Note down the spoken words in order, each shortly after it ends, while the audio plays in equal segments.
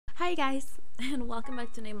Hi guys, and welcome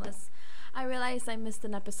back to Nameless. I realized I missed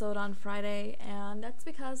an episode on Friday, and that's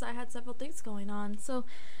because I had several things going on. So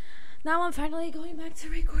now I'm finally going back to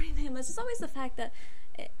recording Nameless. It's always the fact that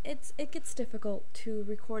it gets difficult to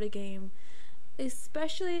record a game,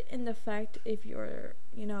 especially in the fact if you're,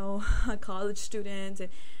 a college student and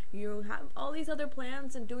you have all these other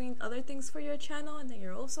plans and doing other things for your channel, and then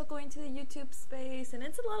you're also going to the YouTube space, and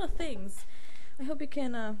it's a lot of things. I hope you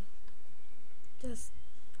can just,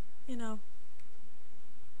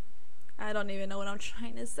 I don't even know what I'm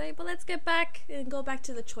trying to say, but let's get back and go back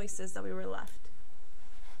to the choices that we were left.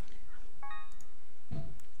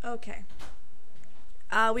 Okay.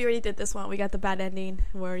 We already did this one. We got the bad ending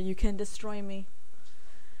where you can destroy me.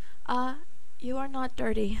 You are not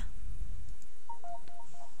dirty.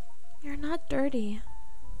 You're not dirty.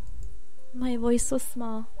 My voice was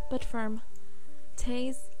small, but firm.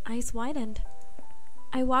 Tei's eyes widened.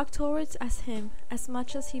 I walked towards him as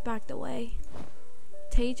much as he backed away.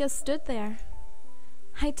 Tei just stood there.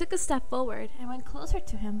 I took a step forward and went closer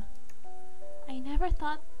to him. I never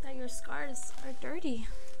thought that your scars are dirty.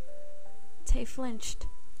 Tei flinched.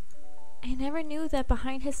 I never knew that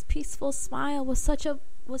behind his peaceful smile was such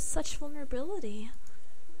vulnerability.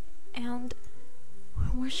 And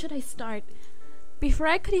where should I start? Before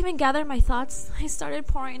I could even gather my thoughts, I started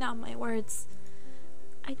pouring out my words.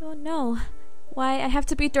 I don't know why I have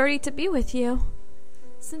to be dirty to be with you,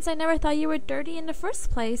 since I never thought you were dirty in the first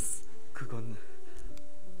place. 그건...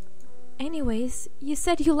 Anyways, you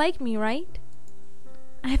said you like me, right?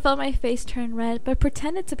 I felt my face turn red, but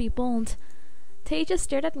pretended to be bold. Tei just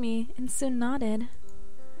stared at me and soon nodded.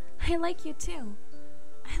 I like you too.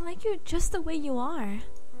 I like you just the way you are.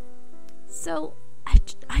 So,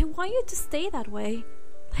 I want you to stay that way,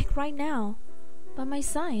 like right now, by my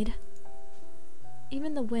side.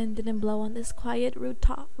 Even the wind didn't blow on this quiet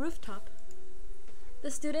rooftop. The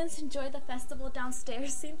students enjoyed the festival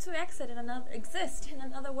downstairs, seemed to exist in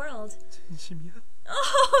another world. 진심이야?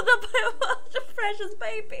 Oh, the precious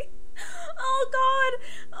baby. Oh, God.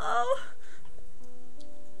 Oh.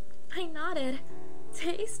 I nodded.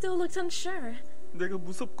 Tei still looked unsure. 내가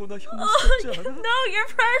무섭거나 혐오스럽지 않아? No, you're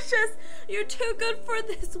precious. You're too good for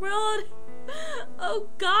this world. Oh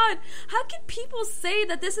God, how can people say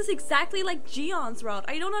that this is exactly like Jiyeon's route?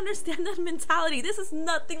 I don't understand that mentality. This is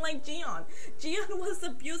nothing like Jiyeon. Jiyeon was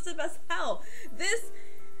abusive as hell. This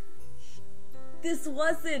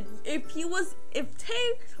wasn't. If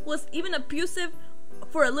Tei was even abusive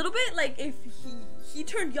for a little bit, like if he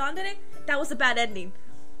turned yandere, that was a bad ending.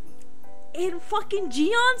 In fucking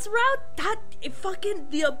Jiyeon's route,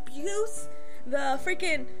 the abuse, the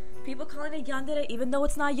freaking people calling it yandere, even though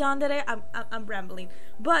it's not yandere. I'm rambling,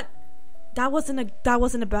 but that wasn't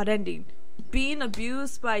a bad ending. Being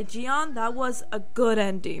abused by Jiyeon, that was a good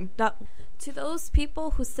ending. To those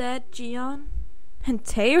people who said Jiyeon and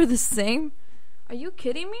Tei are the same, are you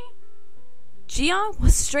kidding me? Jiyeon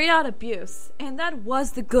was straight out abuse, and that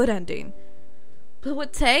was the good ending. But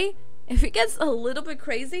with Tei, if it gets a little bit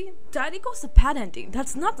crazy, that equals a bad ending.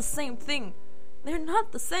 That's not the same thing. They're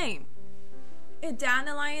not the same. In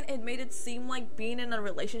Dandelion, it made it seem like being in a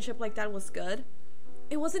relationship like that was good.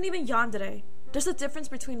 It wasn't even yandere. There's a difference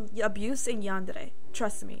between abuse and yandere.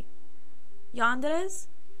 Trust me. Yanderes,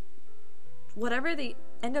 whatever they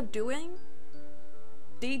end up doing,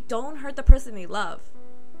 they don't hurt the person they love.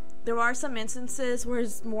 There are some instances where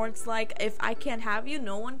it's like, if I can't have you,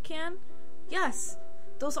 no one can. Yes,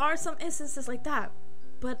 those are some instances like that.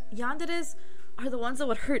 But yanderes are the ones that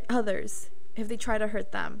would hurt others if they try to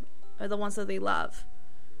hurt them. Are the ones that they love.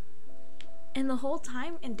 And the whole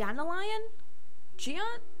time in Dandelion,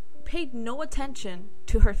 Jiyeon paid no attention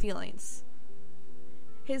to her feelings.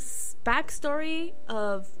 His backstory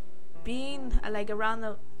of being like around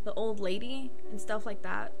the old lady and stuff like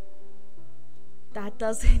that, that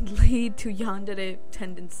doesn't lead to yandere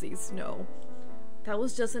tendencies, no. That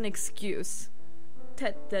was just an excuse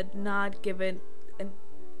that did not give it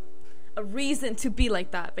a reason to be like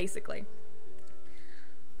that, basically.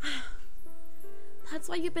 That's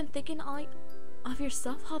why you've been thinking of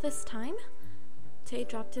yourself all this time? Tei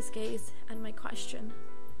dropped his gaze at my question.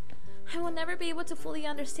 I will never be able to fully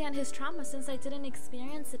understand his trauma since I didn't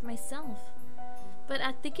experience it myself. But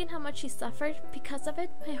at thinking how much he suffered because of it,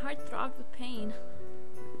 my heart throbbed with pain.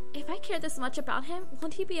 If I cared this much about him,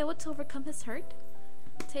 won't he be able to overcome his hurt?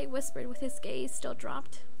 Tei whispered with his gaze still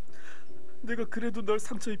dropped. 내가 그래도 널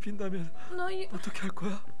상처 입힌다면 No, 어떻게 할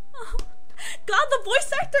거야? God, the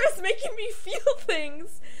voice actor is making me feel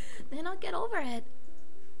things. Then I'll get over it.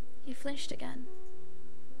 He flinched again.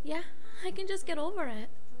 Yeah, I can just get over it.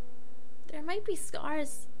 There might be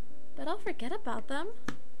scars, but I'll forget about them.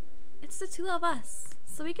 It's the two of us,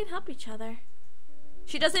 so we can help each other.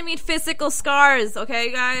 She doesn't mean physical scars,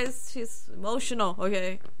 okay, guys? She's emotional,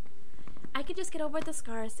 okay? I could just get over the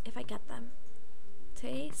scars if I get them.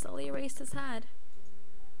 Tei slowly raised his head.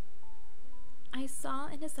 I saw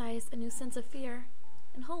in his eyes a new sense of fear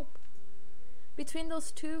and hope. Between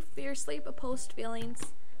those two fiercely opposed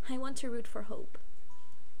feelings, I want to root for hope.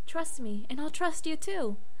 Trust me, and I'll trust you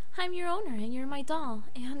too. I'm your owner, and you're my doll,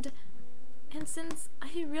 and since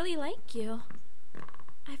I really like you,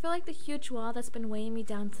 I feel like the huge wall that's been weighing me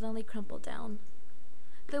down suddenly crumpled down.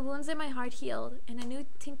 The wounds in my heart healed, and a new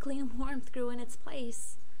tinkling warmth grew in its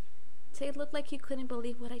place. Tei looked like he couldn't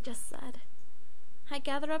believe what I just said. I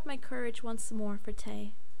gathered up my courage once more for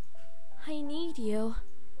Tei. I need you.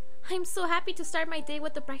 I'm so happy to start my day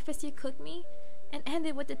with the breakfast you cook me, and end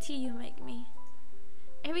it with the tea you make me.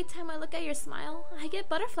 Every time I look at your smile, I get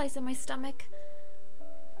butterflies in my stomach.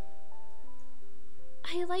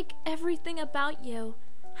 I like everything about you.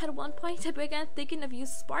 At one point, I began thinking of you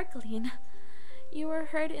sparkling. You were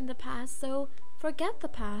hurt in the past, so forget the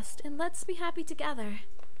past and let's be happy together.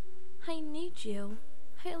 I need you.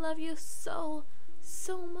 I love you so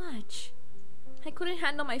much. I couldn't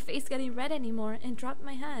handle my face getting red anymore and dropped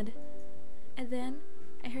my head. And then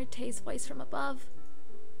I heard Tei's voice from above.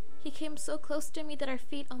 He came so close to me that our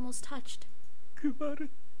feet almost touched. 그 말은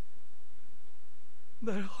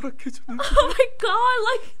날 허락해주는. Oh my god,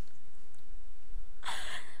 like...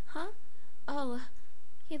 Huh? Oh,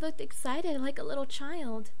 he looked excited like a little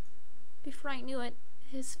child. Before I knew it,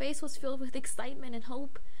 his face was filled with excitement and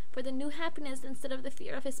hope for the new happiness instead of the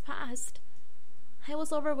fear of his past. I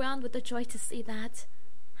was overwhelmed with the joy to see that.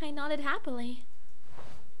 I nodded happily.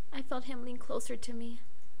 I felt him lean closer to me.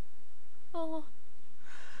 Oh.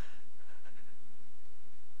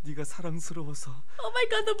 네가 사랑스러워서 Oh my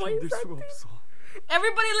god, the voice 견딜 수가 acting. 없어.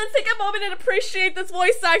 Everybody, let's take a moment and appreciate this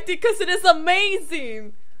voice acting because it is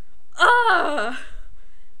amazing. Ah.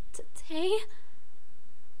 Tei?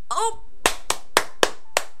 Oh.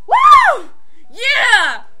 Woo!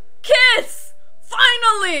 Yeah! Kiss!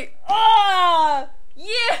 Finally! Ah!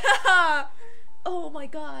 Yeah! Oh my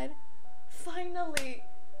god. Finally.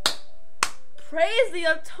 Praise the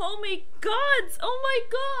Atomic gods! Oh my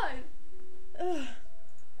god! Ugh.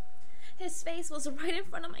 His face was right in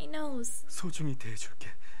front of my nose. 소중히 대해줄게.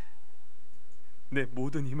 내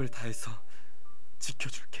모든 힘을 다해서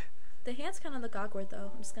지켜줄게. The hands kind of look awkward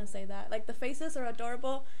though. I'm just gonna say that. Like the faces are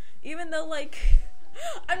adorable, even though like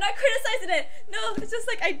I'm not criticizing it. No, it's just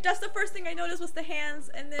like that's the first thing I noticed was the hands,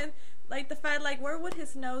 and then like the fact like where would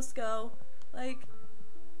his nose go? Like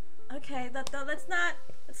okay, that's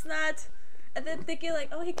not. And then thinking like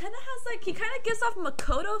oh he kind of gives off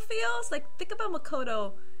Makoto feels. Like think about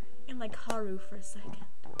Makoto and like Haru for a second.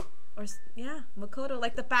 Or yeah, Makoto,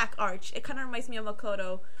 like the back arch. It kind of reminds me of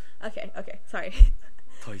Makoto. Okay, sorry.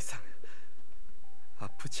 더 이상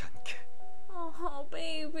아프지 않게. Oh,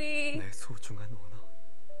 baby. 내 소중한 오너.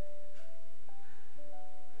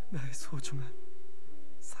 나의 소중한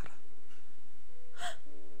사랑.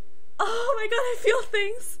 Oh my god, I feel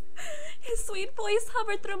things. His sweet voice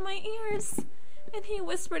hovered through my ears, and he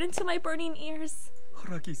whispered into my burning ears.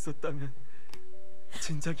 허락이 있었다면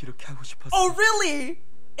진작 이렇게 하고 싶었어. Oh, really?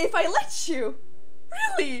 If I let you?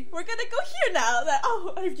 Really? We're gonna go here now.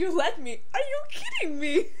 If you let me. Are you kidding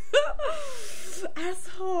me?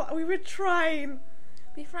 Asshole, we were trying.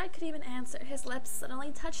 Before I could even answer, his lips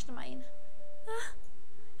suddenly touched mine.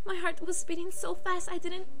 My heart was beating so fast I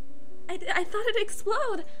thought it'd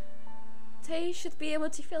explode. Tei should be able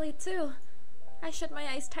to feel it too. I shut my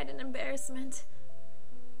eyes tight in embarrassment.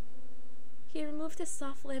 He removed his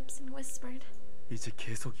soft lips and whispered. 이제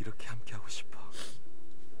계속 이렇게 함께하고 싶어.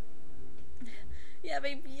 Yeah,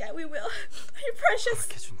 baby, yeah, we will. You're precious.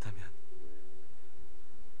 허락해준다면,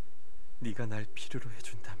 네가 날 필요로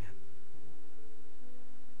해준다면,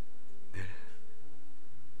 늘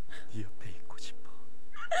네 옆에 있고 싶어.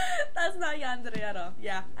 That's not yandere at all.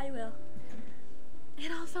 Yeah, I will.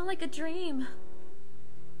 It all felt like a dream.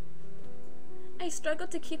 I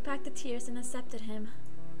struggled to keep back the tears and accepted him.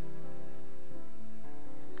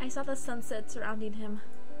 I saw the sunset surrounding him.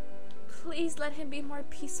 Please let him be more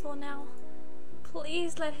peaceful now.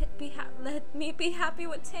 Please let me be happy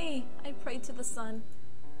with Tei. I prayed to the sun.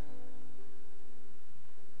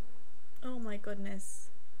 Oh my goodness.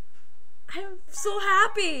 I'm so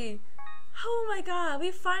happy. Oh my god,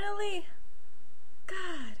 we finally...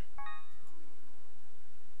 God.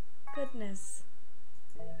 Goodness.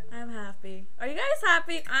 I'm happy. Are you guys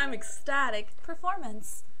happy? I'm ecstatic.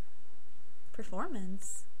 Performance.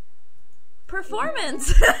 Performance?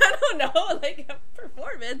 Performance! I don't know, like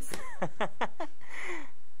performance.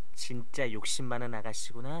 진짜 욕심 많은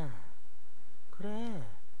아가씨구나. 그래.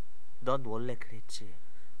 넌 원래 그랬지.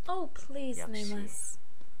 Oh, please, 역시 Nameless.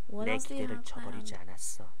 What 내 else do you 기대를 have 저버리지 planned?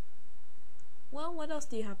 않았어. Well, what else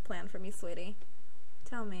do you have planned for me, sweetie?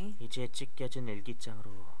 Tell me. 이제 찢겨진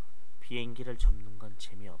일기장으로 비행기를 접는 건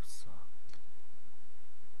재미없어.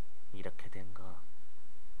 이렇게 된 거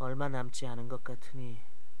얼마 남지 않은 것 같으니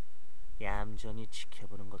얌전히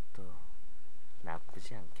지켜보는 것도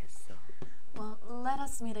나쁘지 않겠어. Well, let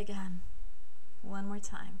us meet again. One more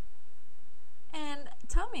time. And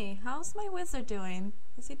tell me, how's my wizard doing?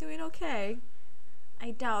 Is he doing okay?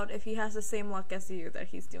 I doubt if he has the same luck as you that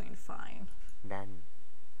he's doing fine. 난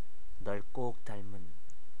널 꼭 닮은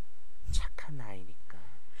착한 아이니까.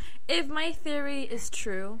 If my theory is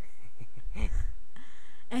true,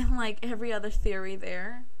 and like every other theory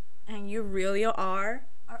there, and you really are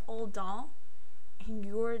our old doll, and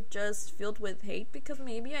you're just filled with hate because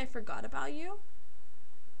maybe I forgot about you,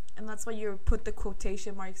 and that's why you put the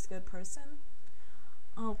quotation marks good person.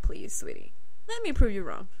 Oh, please, sweetie. Let me prove you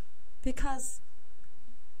wrong. Because,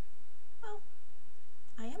 well,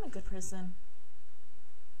 I am a good person.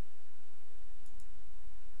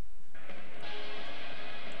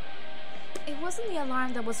 It wasn't the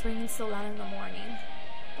alarm that was ringing so loud in the morning,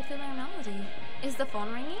 but the melody. Is the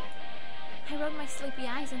phone ringing? I rubbed my sleepy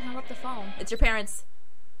eyes and hung up the phone. It's your parents.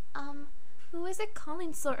 Who is it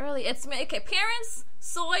calling so early? It's me. Okay, parents,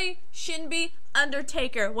 Soy, Shinbi,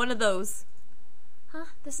 Undertaker. One of those. Huh?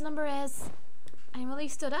 This number is... I really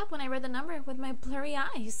stood up when I read the number with my blurry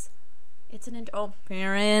eyes. It's an oh,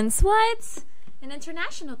 parents, what? An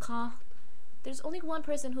international call. There's only one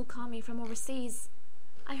person who called me from overseas.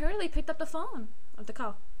 I hurriedly picked up the phone of the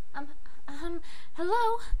call.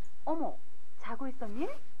 Hello? 어머, 자고 있었니?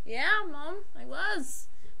 Yeah, Mom, I was.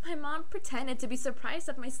 My mom pretended to be surprised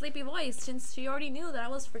at my sleepy voice since she already knew that I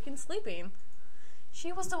was freaking sleeping.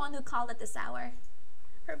 She was the one who called at this hour.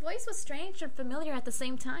 Her voice was strange and familiar at the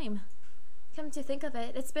same time. Come to think of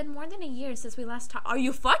it, it's been more than a year since we last talked. Are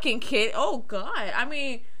you fucking kidding? Oh, God. I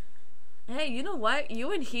mean, hey, you know what?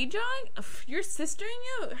 You and Hee-jung, your sister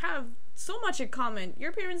and you have so much in common.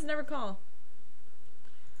 Your parents never call.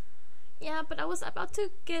 Yeah, but I was about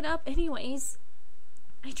to get up anyways.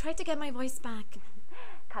 I tried to get my voice back.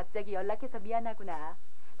 갑자기 연락해서 미안하구나.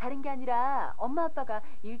 다른 게 아니라 엄마 아빠가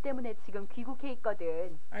일 때문에 지금 귀국해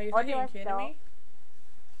있거든. Are you fucking kidding me?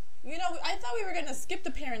 You know, I thought we were gonna skip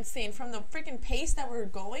the parents scene from the freaking pace that we were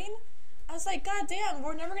going. I was like, God damn,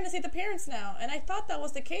 we're never gonna see the parents now. And I thought that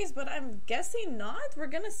was the case, but I'm guessing not. We're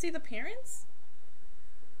gonna see the parents?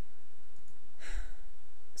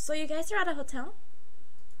 So you guys are at a hotel?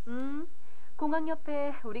 공항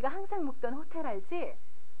옆에 우리가 항상 묵던 호텔 알지?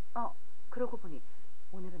 그러고 보니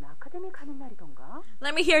오늘은 아카데미 가는 날이던가?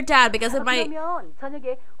 Let me hear Dad, because if my... 그러면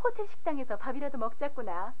저녁에 호텔 식당에서 밥이라도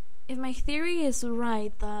먹자꾸나. If my theory is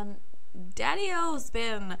right, then Daddy-O's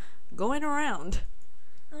been going around.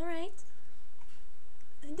 Alright.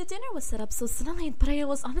 The dinner was set up so suddenly, but I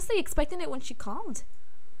was honestly expecting it when she called.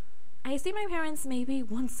 I see my parents maybe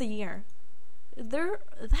once a year. They're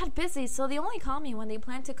that busy, so they only call me when they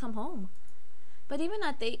plan to come home. But even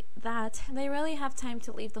at that, they rarely have time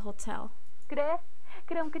to leave the hotel. 그래,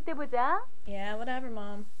 그럼 그때 보자. Yeah, whatever,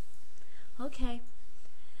 Mom. Okay.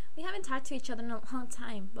 We haven't talked to each other in a long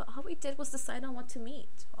time, but all we did was decide on what to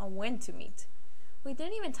meet, or when to meet. We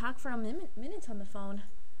didn't even talk for a minute on the phone.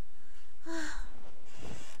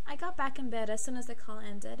 I got back in bed as soon as the call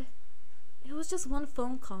ended. It was just one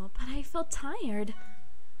phone call, but I felt tired.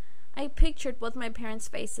 I pictured both my parents'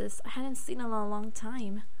 faces I hadn't seen in a long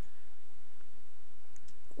time.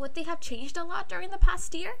 Would they have changed a lot during the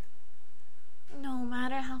past year? No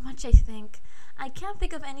matter how much I think, I can't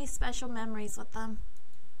think of any special memories with them.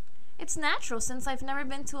 It's natural since I've never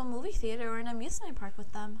been to a movie theater or an amusement park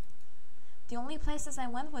with them. The only places I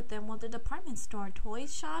went with them were the department store, toy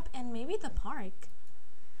shop, and maybe the park.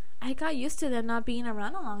 I got used to them not being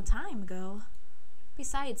around a long time ago.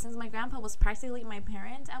 Besides, since my grandpa was practically my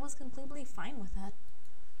parent, I was completely fine with it.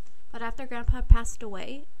 But after Grandpa passed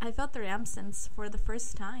away, I felt their absence for the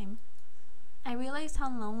first time. I realized how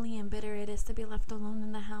lonely and bitter it is to be left alone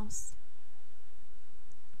in the house.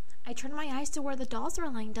 I turned my eyes to where the dolls were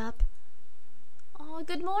lined up. Oh,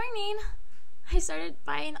 good morning! I started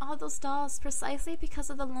buying all those dolls precisely because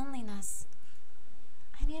of the loneliness.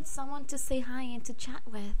 I needed someone to say hi and to chat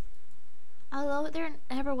with. Although there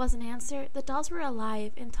never was an answer, the dolls were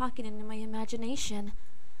alive and talking in my imagination.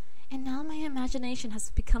 And now my imagination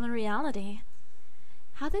has become a reality.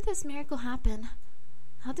 How did this miracle happen?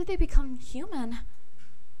 How did they become human?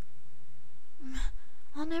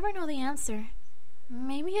 I'll never know the answer.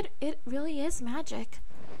 Maybe it really is magic.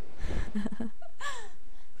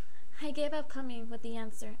 I gave up coming with the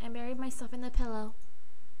answer and buried myself in the pillow.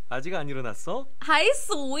 아직 안 일어났어? Hi,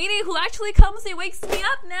 sweetie, who actually comes and wakes me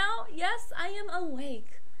up now. Yes, I am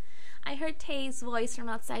awake. I heard Tei's voice from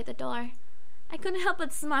outside the door. I couldn't help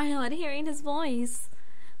but smile at hearing his voice.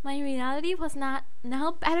 My reality was not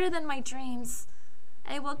now better than my dreams.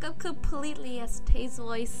 I woke up completely as Tei's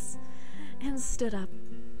voice and stood up.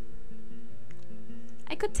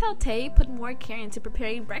 I could tell Tei put more care into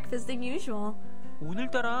preparing breakfast than usual.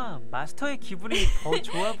 오늘따라 마스터의 기분이 더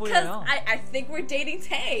좋아 Because 보여요. I think we're dating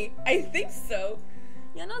Tei. I think so.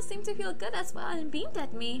 Yono seemed to feel good as well and beamed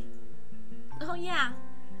at me. Oh yeah.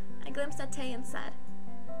 I glimpsed at Tei and said.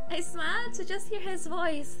 I smiled to just hear his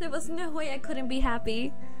voice. There was no way I couldn't be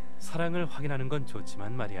happy. 사랑을 확인하는 건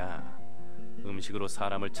좋지만 말이야. 음식으로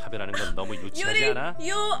사람을 차별하는 건 너무 유치하지 않아?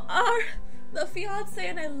 You are the fiance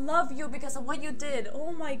and I love you because of what you did.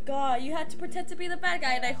 Oh my god, you had to pretend to be the bad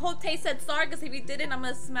guy and I hope Tei said sorry because if he didn't, I'm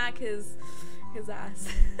gonna smack his ass.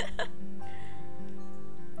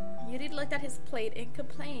 Yuri looked at his plate and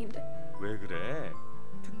complained. 왜 그래?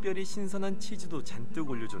 특별히 신선한 치즈도 잔뜩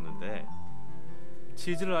올려줬는데.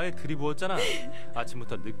 치즈를 아예 들이부었잖아.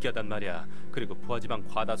 아침부터 느끼하단 말이야. 그리고 포화지방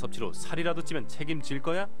과다 섭취로 살이라도 찌면 책임질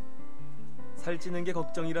거야? 살찌는 게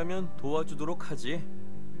걱정이라면 도와주도록 하지.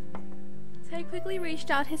 Tei quickly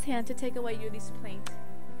reached out his hand to take away Yuri's plate.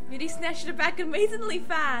 Yuri snatched it back amazingly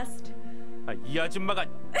fast. 아, 이 아줌마가.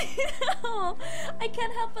 I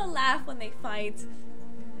can't help but laugh when they fight.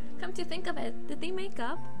 Come to think of it, did they make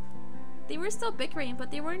up? They were still bickering,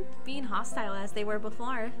 but they weren't being hostile as they were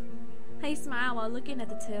before. I smiled while looking at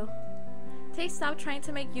the two. Tei stopped trying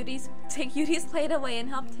to take Yuri's plate away and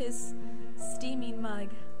helped his steaming mug.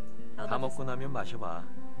 다 먹고 나면 마셔봐.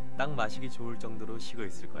 딱 마시기 좋을 정도로 식어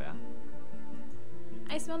있을 거야.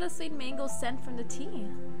 I smelled a sweet mango scent from the tea.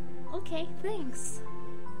 Okay, thanks.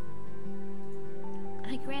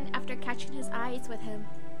 I grinned after catching his eyes with him.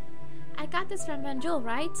 I got this from Banjul,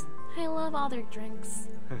 right? I love all their drinks.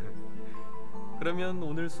 그러면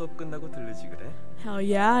오늘 수업 끝나고 들르지 그래? Hell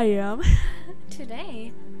yeah, I am.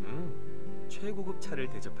 Today? 최고급 차를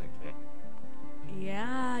대접할게.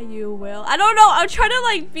 Yeah, you will. I don't know. I'm trying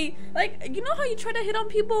to be you know how you try to hit on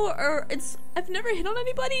people, or I've never hit on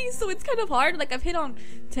anybody, so it's kind of hard. Like I've hit on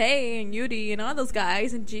Tei and Yuri and all those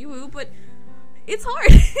guys and Jiwoo, but it's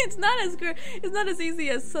hard. It's not as good. It's not as easy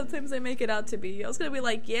as sometimes I make it out to be. I was gonna be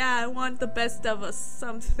like, yeah, I want the best of us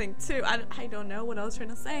something too. I don't know what I was trying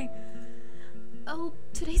to say. Oh,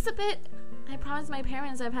 today's a bit. I promised my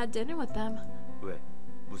parents I've had dinner with them. 왜?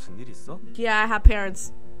 무슨 일 있어? Yeah, I have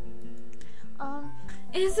parents.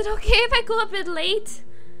 Is it okay if I go a bit late?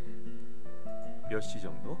 몇 시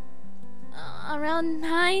정도? Around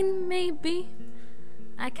 9, maybe.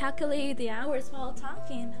 I calculated the hours while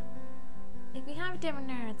talking. If we have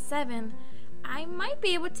dinner at 7, I might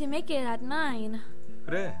be able to make it at 9.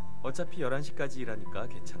 그래, 어차피 11시까지 일하니까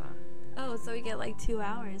괜찮아. Oh, so we get 2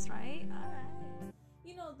 hours, right? Alright.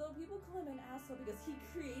 You know, though people call him an asshole because he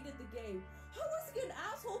created the game. How is he an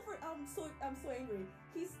asshole for? I'm so angry.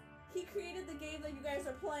 He created the game that you guys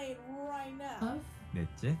are playing right now.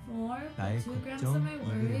 넷째, 4, 나의 2 grams 걱정 of my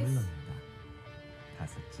이글을 worries. 넣는다.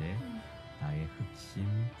 다섯째, 나의 흑심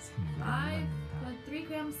생구를 5, 넣는다. but 3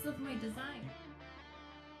 grams of my desire.